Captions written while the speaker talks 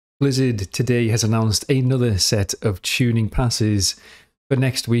Blizzard today has announced another set of tuning passes for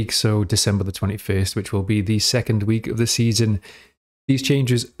next week, so December the 21st, which will be the second week of the season. These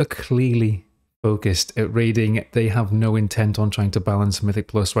changes are clearly focused at raiding. They have no intent on trying to balance Mythic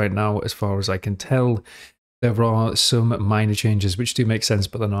Plus right now, as far as I can tell. There are some minor changes which do make sense,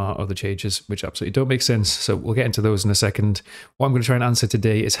 but there are other changes which absolutely don't make sense, so we'll get into those in a second. What I'm going to try and answer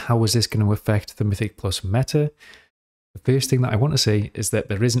today is how is this going to affect the Mythic Plus meta? The first thing that I want to say is that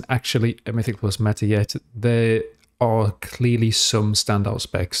there isn't actually a Mythic Plus meta yet. There are clearly some standout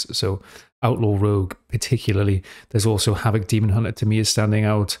specs, so Outlaw Rogue particularly. There's also Havoc Demon Hunter to me is standing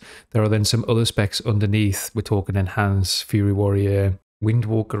out. There are then some other specs underneath. We're talking Enhance, Fury Warrior,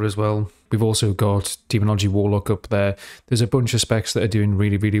 Windwalker as well. We've also got Demonology Warlock up there. There's a bunch of specs that are doing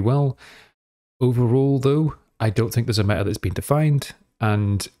really, really well. Overall though, I don't think there's a meta that's been defined,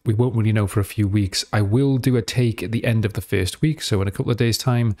 and we won't really know for a few weeks. I will do a take at the end of the first week, so in a couple of days'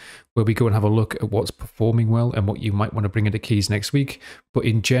 time, where we go and have a look at what's performing well and what you might want to bring into keys next week. But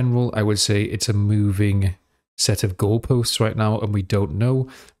in general, I would say it's a moving set of goalposts right now, and we don't know,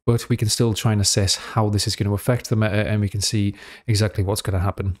 but we can still try and assess how this is going to affect the meta, and we can see exactly what's going to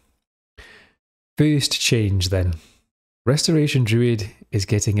happen. First change then. Restoration Druid is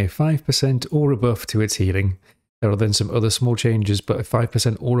getting a 5% aura buff to its healing. There are then some other small changes, but a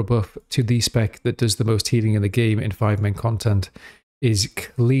 5% aura buff to the spec that does the most healing in the game in 5-man content is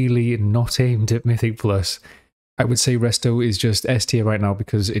clearly not aimed at Mythic Plus. I would say Resto is just S tier right now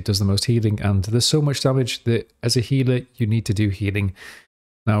because it does the most healing, and there's so much damage that as a healer you need to do healing.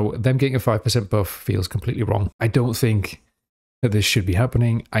 Now, them getting a 5% buff feels completely wrong. I don't think that this should be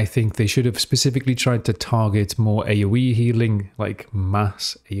happening. I think they should have specifically tried to target more AoE healing, like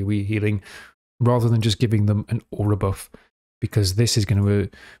mass AoE healing, rather than just giving them an aura buff, because this is going to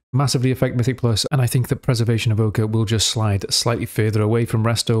massively affect Mythic Plus, and I think that Preservation Evoker will just slide slightly further away from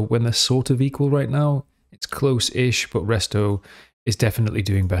Resto when they're sort of equal right now. It's close-ish, but Resto is definitely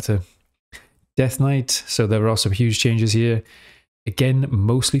doing better. Death Knight, so there are some huge changes here. Again,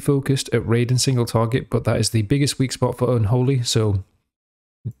 mostly focused at raid and single target, but that is the biggest weak spot for Unholy, so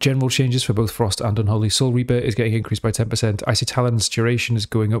general changes for both Frost and Unholy. Soul Reaper is getting increased by 10%. Icy Talon's duration is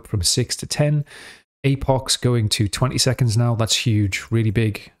going up from 6 to 10. Apox going to 20 seconds now. That's huge, really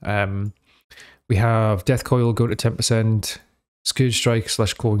big. We have Death Coil going to 10%. Scourge Strike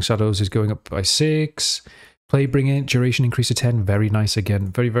 / Clawing Shadows is going up by 6. Playbringer, duration increase to 10. Very nice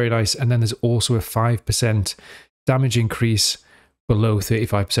again. Very, very nice. And then there's also a 5% damage increase below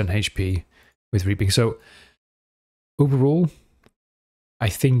 35% HP with Reaping. So overall, I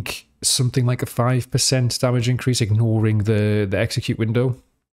think something like a 5% damage increase, ignoring the execute window,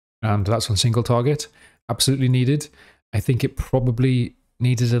 and that's on single target, absolutely needed. I think it probably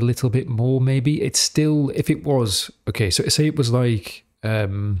needed a little bit more, maybe. It's still, if it was, okay, so say it was like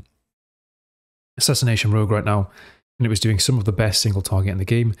Assassination Rogue right now, and it was doing some of the best single target in the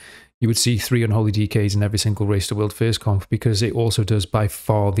game, you would see 3 Unholy DKs in every single Race to World First Conf, because it also does by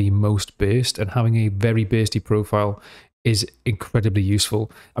far the most burst, and having a very bursty profile is incredibly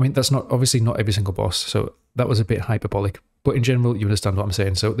useful. I mean, that's not obviously not every single boss, so that was a bit hyperbolic, but in general you understand what I'm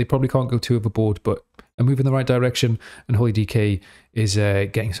saying. So they probably can't go too overboard, but a move in the right direction, and Holy DK is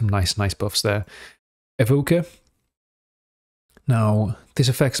getting some nice buffs there. Evoker, now this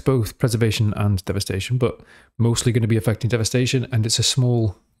affects both Preservation and Devastation, but mostly going to be affecting Devastation, and it's a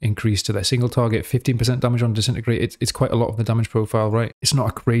small increase to their single target, 15% damage on Disintegrate. It's quite a lot of the damage profile, right? It's not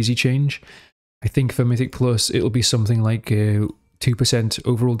a crazy change. I think for Mythic Plus, it'll be something like a 2%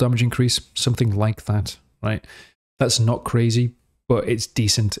 overall damage increase, something like that, right? That's not crazy, but it's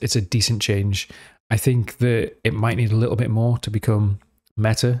decent. It's a decent change. I think that it might need a little bit more to become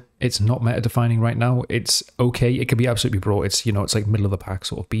meta. It's not meta defining right now. It's okay. It can be absolutely broad. It's, you know, it's like middle of the pack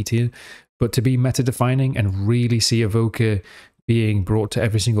sort of B tier. But to be meta defining and really see Evoker being brought to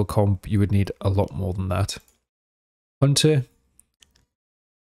every single comp, you would need a lot more than that. Hunter.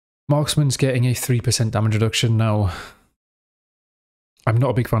 Marksman's getting a 3% damage reduction now. I'm not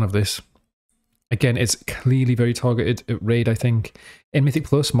a big fan of this. Again, it's clearly very targeted at raid, I think. In Mythic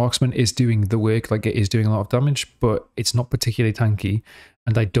Plus, Marksman is doing the work, like it is doing a lot of damage, but it's not particularly tanky,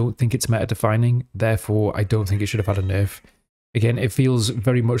 and I don't think it's meta-defining, therefore I don't think it should have had a nerf. Again, it feels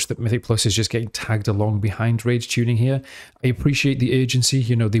very much that Mythic Plus is just getting tagged along behind raid tuning here. I appreciate the urgency,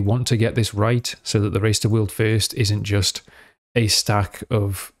 you know, they want to get this right so that the Race to World First isn't just a stack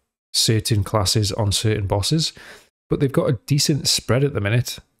of certain classes on certain bosses, but they've got a decent spread at the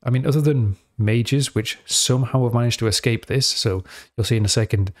minute. I mean, other than Mages, which somehow have managed to escape this, so you'll see in a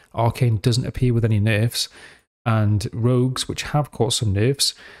second, Arcane doesn't appear with any nerfs, and Rogues, which have caught some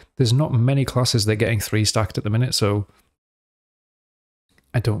nerfs, there's not many classes that are getting 3 stacked at the minute, so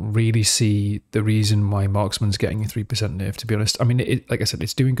I don't really see the reason why Marksman's getting a 3% nerf, to be honest. I mean, like I said,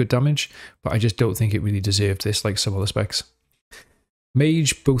 it's doing good damage, but I just don't think it really deserved this like some other specs.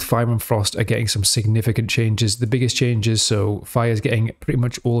 Mage, both Fire and Frost are getting some significant changes. The biggest changes, so Fire's getting pretty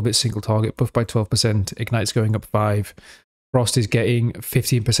much all of its single target, buffed by 12%, Ignite's going up 5%, Frost is getting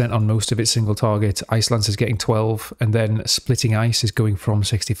 15% on most of its single target, Ice Lance is getting 12%, and then Splitting Ice is going from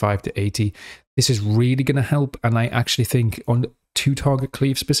 65 to 80. This is really going to help, and I actually think on 2-target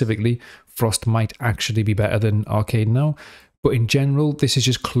cleave specifically, Frost might actually be better than Arcane now. But in general, this is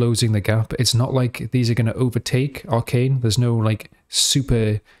just closing the gap. It's not like these are going to overtake Arcane. There's no like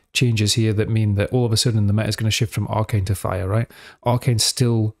super changes here that mean that all of a sudden the meta is going to shift from Arcane to Fire, right? Arcane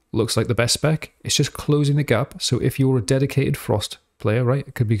still looks like the best spec. It's just closing the gap. So if you're a dedicated Frost player, right,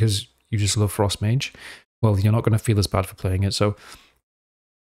 it could be because you just love Frost Mage, well, you're not going to feel as bad for playing it. So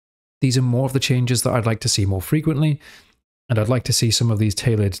these are more of the changes that I'd like to see more frequently. And I'd like to see some of these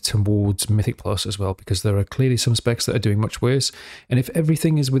tailored towards Mythic Plus as well, because there are clearly some specs that are doing much worse. And if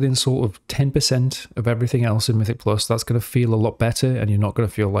everything is within sort of 10% of everything else in Mythic Plus, that's going to feel a lot better, and you're not going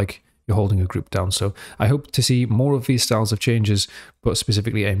to feel like you're holding a group down. So I hope to see more of these styles of changes, but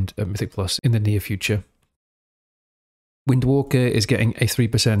specifically aimed at Mythic Plus in the near future. Windwalker is getting a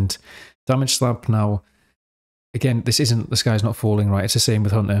 3% damage slap now. Again, this isn't the sky's not falling, right? It's the same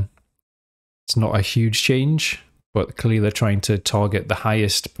with Hunter. It's not a huge change, but clearly they're trying to target the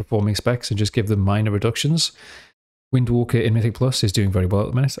highest performing specs and just give them minor reductions. Windwalker in Mythic Plus is doing very well at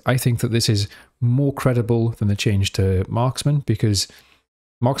the minute. I think that this is more credible than the change to Marksman, because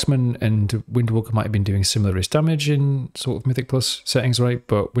Marksman and Windwalker might have been doing similar-ish damage in sort of Mythic Plus settings, right?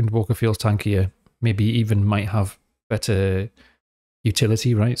 But Windwalker feels tankier, maybe even might have better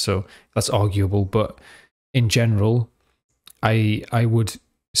utility, right? So that's arguable, but in general, I would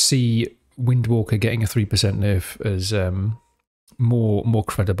see Windwalker getting a 3% nerf as more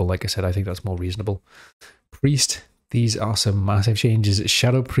credible. Like I said, I think that's more reasonable. Priest, these are some massive changes.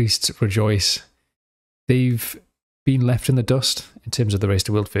 Shadow Priests rejoice. They've been left in the dust in terms of the Race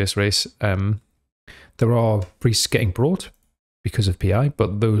to World first race. There are priests getting brought because of PI,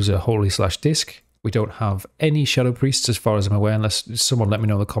 but those are Holy/Disc. We don't have any Shadow Priests as far as I'm aware, unless someone let me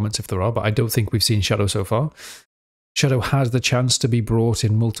know in the comments if there are, but I don't think we've seen Shadow so far. Shadow has the chance to be brought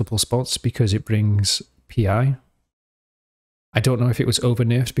in multiple spots because it brings PI. I don't know if it was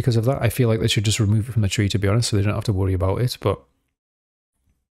over-nerfed because of that. I feel like they should just remove it from the tree, to be honest, so they don't have to worry about it, but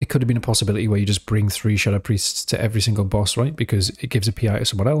it could have been a possibility where you just bring 3 Shadow Priests to every single boss, right? Because it gives a PI to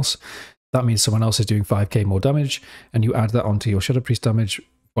someone else. That means someone else is doing 5k more damage, and you add that onto your Shadow Priest damage.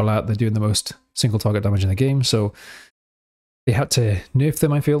 Well, they're doing the most single target damage in the game, so they had to nerf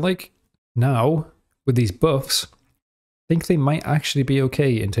them, I feel like. Now, with these buffs, I think they might actually be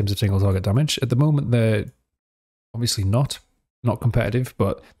okay in terms of single target damage. At the moment, they're obviously not competitive,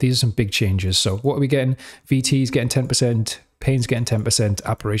 but these are some big changes. So what are we getting? VT is getting 10%, Pain's getting 10%,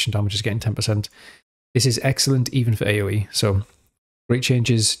 Apparition damage is getting 10%. This is excellent even for AoE, so great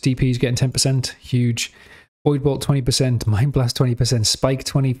changes. DP is getting 10%, huge. Void Bolt 20%, Mind Blast 20%, Spike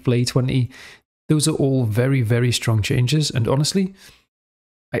 20, Flay 20. Those are all very, very strong changes, and honestly,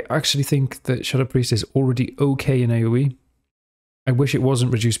 I actually think that Shadow Priest is already okay in AoE. I wish it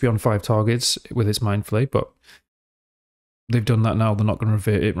wasn't reduced beyond 5 targets with its Mind Flay, but they've done that now. They're not going to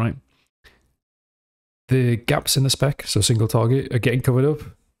revert it, right? The gaps in the spec, so single target, are getting covered up.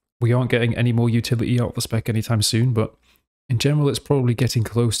 We aren't getting any more utility out of the spec anytime soon, but in general, it's probably getting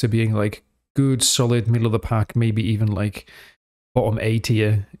close to being like good, solid, middle of the pack, maybe even like bottom A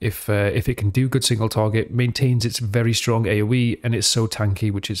tier if it can do good single target, maintains its very strong AoE, and it's so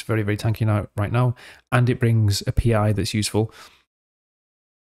tanky, which is very, very tanky now, right now, and it brings a PI that's useful.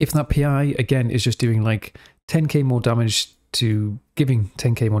 If that PI, again, is just doing like 10k more damage to giving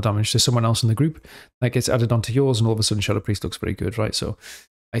 10k more damage to someone else in the group, that gets added onto yours, and all of a sudden Shadow Priest looks very good, right? So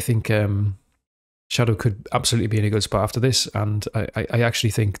I think Shadow could absolutely be in a good spot after this, and I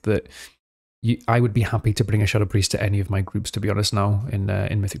actually think that I would be happy to bring a Shadow Priest to any of my groups, to be honest, now in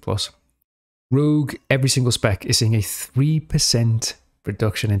Mythic Plus. Rogue, every single spec is seeing a 3%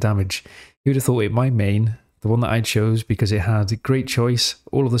 reduction in damage. Who'd have thought it? My main, the one that I chose because it had a great choice.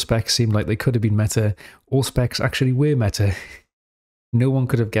 All of the specs seemed like they could have been meta. All specs actually were meta. No one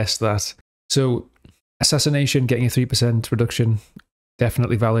could have guessed that. So Assassination getting a 3% reduction,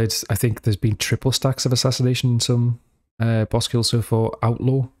 definitely valid. I think there's been triple stacks of Assassination in some boss kills so far.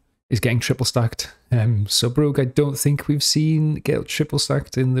 Outlaw is getting triple stacked. Sub-Rogue, I don't think we've seen get triple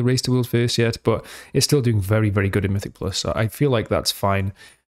stacked in the Race to World First yet, but it's still doing very, very good in Mythic Plus. So I feel like that's fine.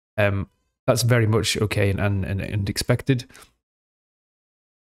 That's very much okay and expected.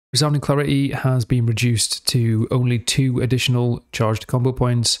 Resounding Clarity has been reduced to only 2 additional charged combo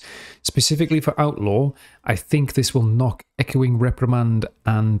points. Specifically for Outlaw, I think this will knock Echoing Reprimand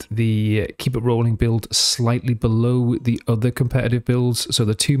and the Keep It Rolling build slightly below the other competitive builds. So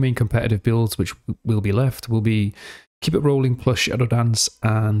the 2 main competitive builds which will be left will be Keep It Rolling plus Shadow Dance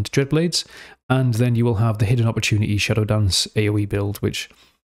and Dreadblades. And then you will have the Hidden Opportunity Shadow Dance AoE build, which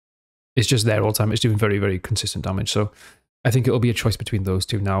is just there all the time. It's doing very, very consistent damage. So I think it'll be a choice between those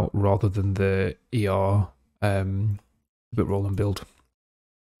two now, rather than the ER Keep It Rolling build.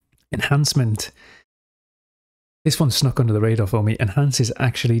 Enhancement. This one snuck under the radar for me. Enhance is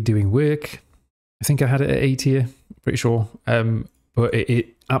actually doing work. I think I had it at A tier, pretty sure. But it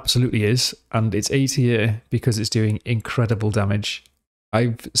absolutely is. And it's A tier because it's doing incredible damage.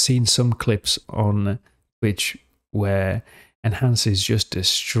 I've seen some clips on Twitch where Enhance is just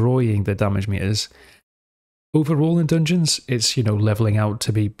destroying the damage meters. Overall in dungeons, it's, you know, leveling out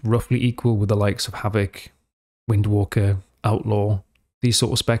to be roughly equal with the likes of Havoc, Windwalker, Outlaw. These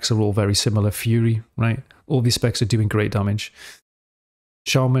sort of specs are all very similar. Fury, right? All these specs are doing great damage.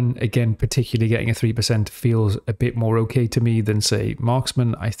 Shaman, again, particularly getting a 3% feels a bit more okay to me than, say,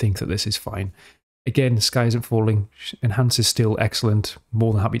 Marksman. I think that this is fine. Again, Sky Isn't Falling. Enhance is still excellent.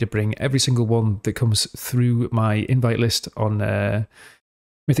 More than happy to bring every single one that comes through my invite list on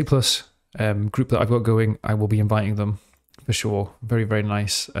Mythic Plus. Group that I've got going, I will be inviting them for sure. Very, very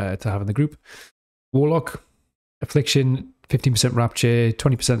nice to have in the group. Warlock, Affliction, 15% Rapture,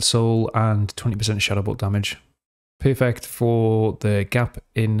 20% Soul, and 20% Shadowbolt damage. Perfect for the gap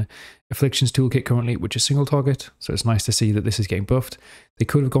in Affliction's toolkit currently, which is single target, so it's nice to see that this is getting buffed. They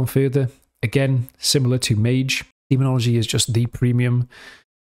could have gone further. Again, similar to Mage, Demonology is just the premium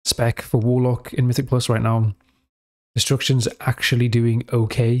spec for Warlock in Mythic Plus right now. Destruction's actually doing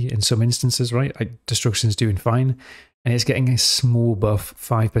okay in some instances, right? Destruction's doing fine, and it's getting a small buff,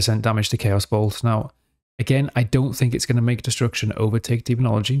 5% damage to Chaos Bolt. Now, again, I don't think it's going to make Destruction overtake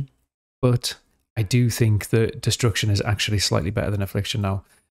Demonology, but I do think that Destruction is actually slightly better than Affliction now.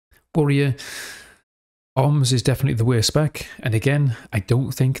 Warrior, Arms is definitely the worst spec, and again, I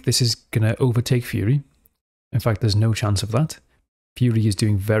don't think this is going to overtake Fury. In fact, there's no chance of that. Fury is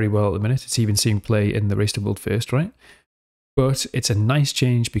doing very well at the minute. It's even seeing play in the Resto World first, right? But it's a nice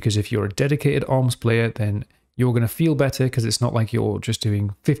change because if you're a dedicated Arms player, then you're going to feel better because it's not like you're just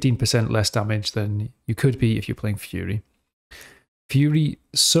doing 15% less damage than you could be if you're playing Fury. Fury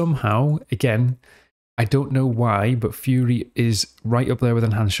somehow, again, I don't know why, but Fury is right up there with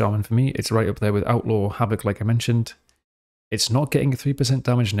Enhanced Shaman for me. It's right up there with Outlaw, Havoc, like I mentioned. It's not getting a 3%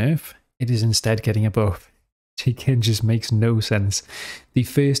 damage nerf. It is instead getting a buff. Again, just makes no sense. The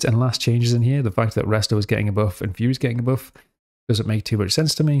first and last changes in here, the fact that Resto is getting a buff and Fury's getting a buff, doesn't make too much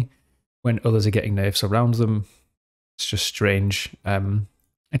sense to me. When others are getting nerfs around them, it's just strange.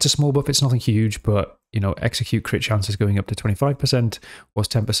 It's a small buff, it's nothing huge, but, you know, execute crit chances going up to 25% was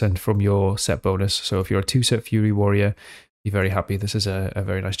 10% from your set bonus. So if you're a 2-set Fury Warrior, be very happy. This is a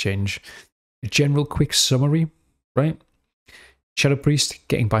very nice change. A general quick summary, right? Shadow Priest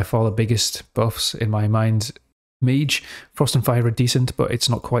getting by far the biggest buffs in my mind. Mage, Frost and Fire are decent, but it's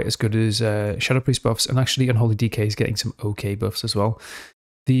not quite as good as Shadow Priest buffs. And actually, Unholy DK is getting some okay buffs as well.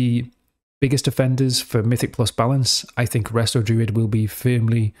 The biggest offenders for Mythic Plus balance, I think Resto Druid will be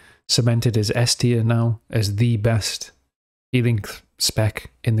firmly cemented as S tier now, as the best healing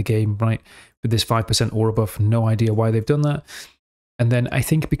spec in the game, right? With this 5% aura buff, no idea why they've done that. And then I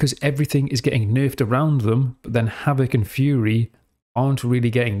think because everything is getting nerfed around them, but then Havoc and Fury aren't really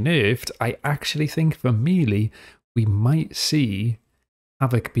getting nerfed, I actually think for melee, we might see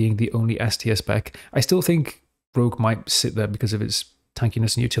Havoc being the only S tier spec. I still think Rogue might sit there because of its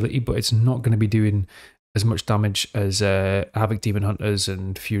tankiness and utility, but it's not going to be doing as much damage as Havoc Demon Hunters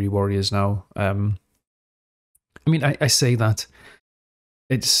and Fury Warriors now. I mean, I say that.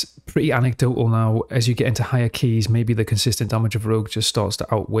 It's pretty anecdotal now. As you get into higher keys, maybe the consistent damage of Rogue just starts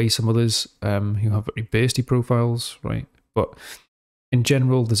to outweigh some others who have very bursty profiles, right? But in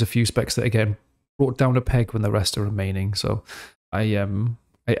general, there's a few specs that, again, brought down a peg when the rest are remaining. So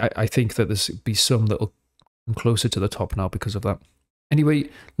I think that there's be some that will come closer to the top now because of that. Anyway,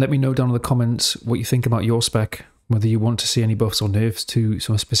 let me know down in the comments what you think about your spec, whether you want to see any buffs or nerfs to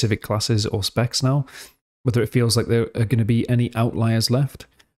some specific classes or specs now, whether it feels like there are going to be any outliers left.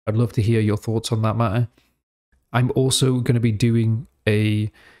 I'd love to hear your thoughts on that matter. I'm also going to be doing a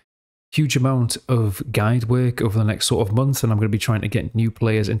huge amount of guide work over the next sort of month, and I'm going to be trying to get new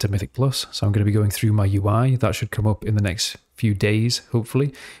players into Mythic Plus, so I'm going to be going through my UI. That should come up in the next few days,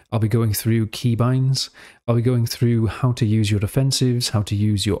 hopefully. I'll be going through keybinds. I'll be going through how to use your defensives, how to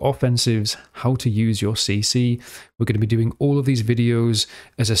use your offensives, how to use your CC. We're going to be doing all of these videos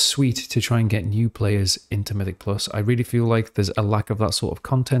as a suite to try and get new players into Mythic Plus. I really feel like there's a lack of that sort of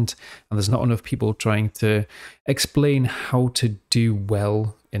content, and there's not enough people trying to explain how to do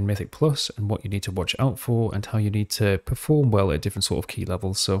well in Mythic Plus and what you need to watch out for and how you need to perform well at different sort of key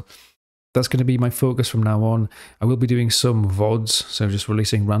levels. So that's going to be my focus from now on. I will be doing some VODs, so just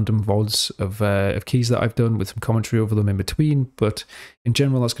releasing random VODs of keys that I've done with some commentary over them in between. But in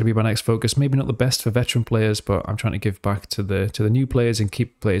general, that's going to be my next focus. Maybe not the best for veteran players, but I'm trying to give back to the new players and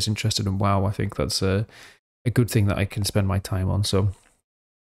keep players interested in WoW. I think that's a good thing that I can spend my time on. So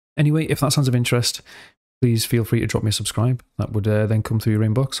anyway, if that sounds of interest, please feel free to drop me a subscribe. That would then come through your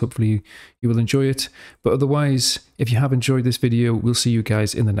inbox. Hopefully you will enjoy it. But otherwise, if you have enjoyed this video, we'll see you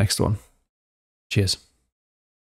guys in the next one. Cheers.